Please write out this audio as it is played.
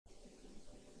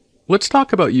Let's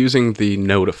talk about using the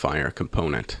Notifier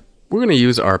component. We're going to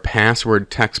use our password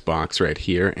text box right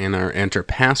here and our enter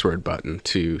password button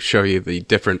to show you the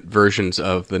different versions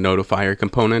of the Notifier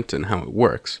component and how it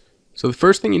works. So the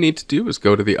first thing you need to do is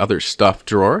go to the other stuff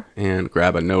drawer and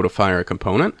grab a Notifier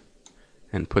component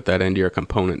and put that into your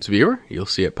components viewer. You'll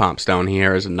see it pops down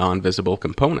here as a non-visible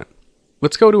component.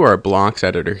 Let's go to our blocks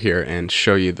editor here and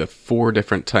show you the 4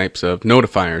 different types of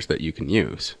notifiers that you can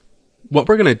use. What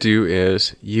we're going to do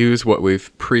is use what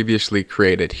we've previously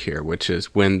created here, which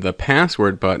is when the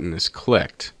password button is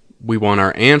clicked, we want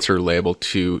our answer label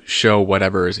to show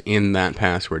whatever is in that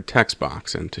password text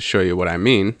box. And to show you what I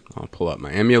mean, I'll pull up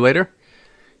my emulator.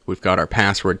 We've got our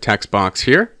password text box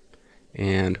here,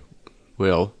 and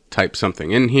we'll type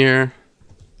something in here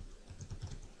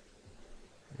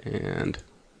and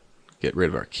get rid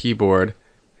of our keyboard.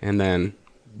 And then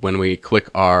when we click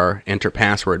our enter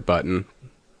password button,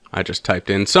 I just typed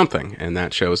in something and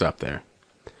that shows up there.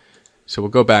 So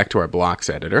we'll go back to our blocks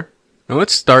editor. Now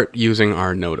let's start using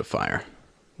our notifier.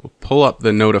 We'll pull up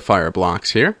the notifier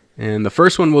blocks here, and the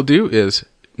first one we'll do is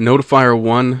notifier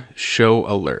 1 show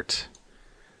alert.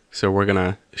 So we're going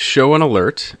to show an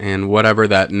alert, and whatever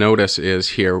that notice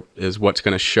is here is what's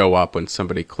going to show up when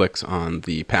somebody clicks on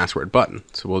the password button.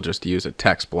 So we'll just use a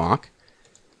text block,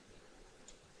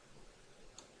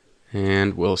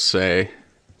 and we'll say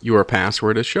your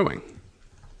password is showing.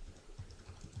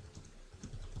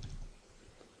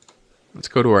 Let's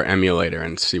go to our emulator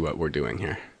and see what we're doing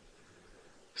here.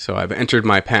 So I've entered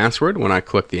my password. When I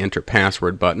click the enter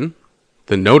password button,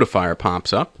 the notifier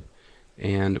pops up.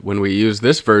 And when we use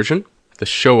this version, the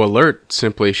show alert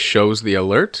simply shows the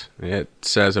alert. It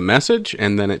says a message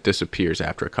and then it disappears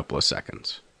after a couple of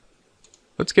seconds.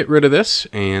 Let's get rid of this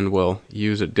and we'll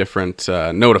use a different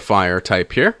notifier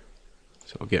type here.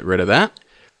 So we'll get rid of that.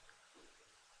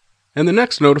 And the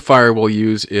next notifier we'll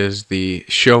use is the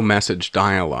show message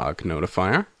dialog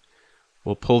notifier.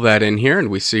 We'll pull that in here and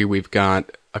we see we've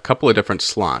got a couple of different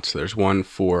slots. There's one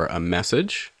for a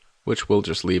message, which we'll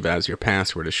just leave as your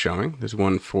password is showing. There's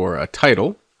one for a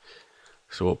title.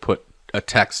 So we'll put a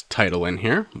text title in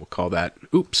here. We'll call that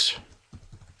oops.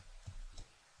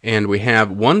 And we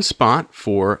have one spot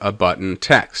for a button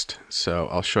text. So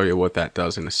I'll show you what that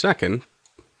does in a second.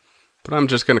 But I'm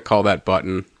just going to call that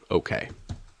button OK.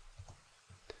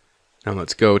 Now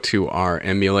let's go to our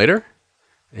emulator,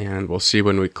 and we'll see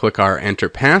when we click our enter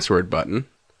password button,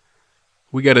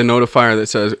 we get a notifier that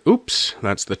says, oops,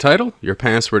 that's the title, your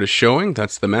password is showing,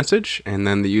 that's the message, and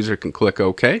then the user can click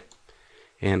OK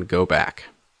and go back.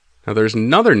 Now there's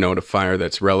another notifier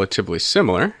that's relatively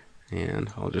similar,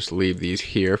 and I'll just leave these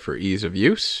here for ease of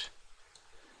use.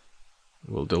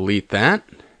 We'll delete that,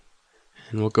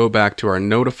 and we'll go back to our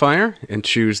notifier and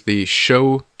choose the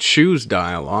show choose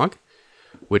dialog,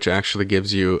 which actually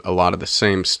gives you a lot of the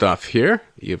same stuff here.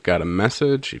 You've got a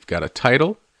message, you've got a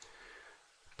title,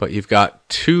 but you've got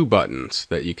 2 buttons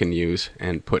that you can use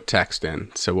and put text in.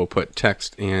 So we'll put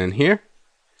text in here,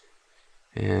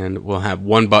 and we'll have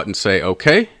one button say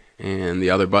OK, and the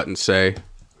other button say,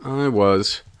 I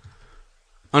was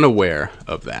unaware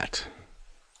of that.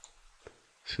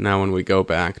 So now when we go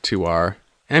back to our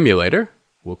emulator,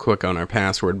 we'll click on our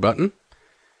password button,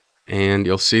 and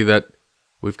you'll see that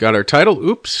we've got our title,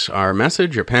 oops, our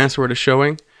message, your password is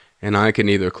showing, and I can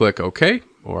either click OK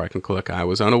or I can click I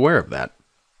was unaware of that.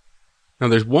 Now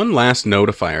there's one last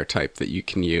notifier type that you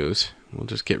can use. We'll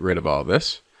just get rid of all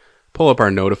this. Pull up our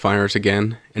notifiers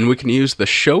again, and we can use the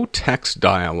show text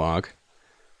dialog.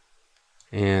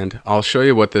 And I'll show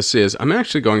you what this is. I'm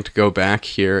actually going to go back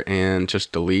here and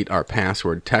just delete our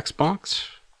password text box.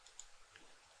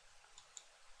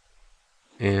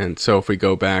 And so if we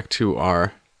go back to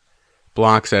our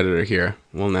blocks editor here,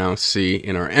 we'll now see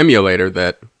in our emulator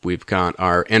that we've got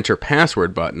our enter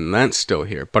password button. That's still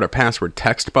here, but our password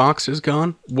text box is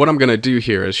gone. What I'm going to do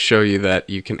here is show you that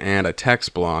you can add a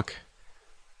text block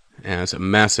as a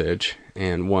message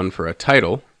and one for a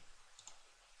title.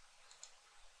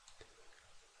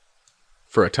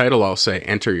 For a title, I'll say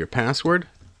enter your password.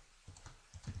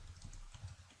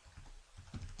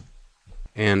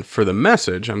 And for the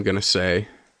message, I'm going to say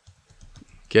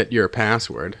get your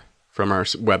password from our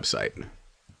website.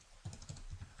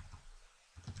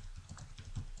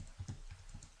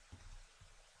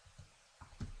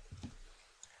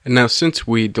 And now since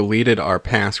we deleted our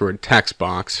password text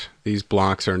box, these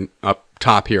blocks are up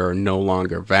top here are no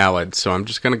longer valid. So I'm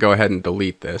just going to go ahead and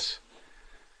delete this.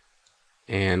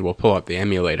 And we'll pull up the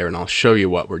emulator and I'll show you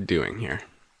what we're doing here.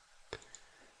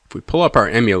 If we pull up our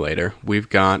emulator, we've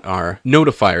got our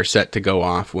notifier set to go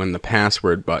off when the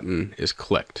password button is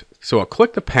clicked. So I'll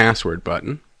click the password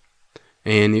button,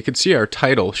 And you can see our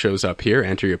title shows up here,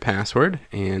 enter your password,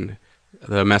 and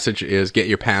the message is get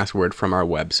your password from our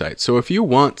website. So if you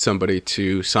want somebody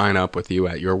to sign up with you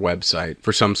at your website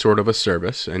for some sort of a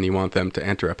service and you want them to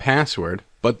enter a password,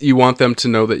 but you want them to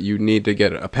know that you need to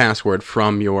get a password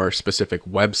from your specific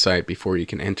website before you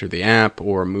can enter the app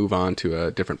or move on to a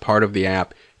different part of the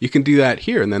app, you can do that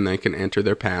here, and then they can enter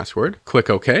their password, click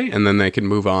OK, and then they can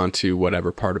move on to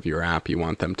whatever part of your app you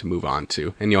want them to move on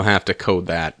to. And you'll have to code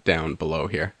that down below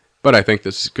here. But I think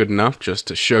this is good enough just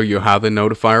to show you how the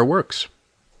notifier works.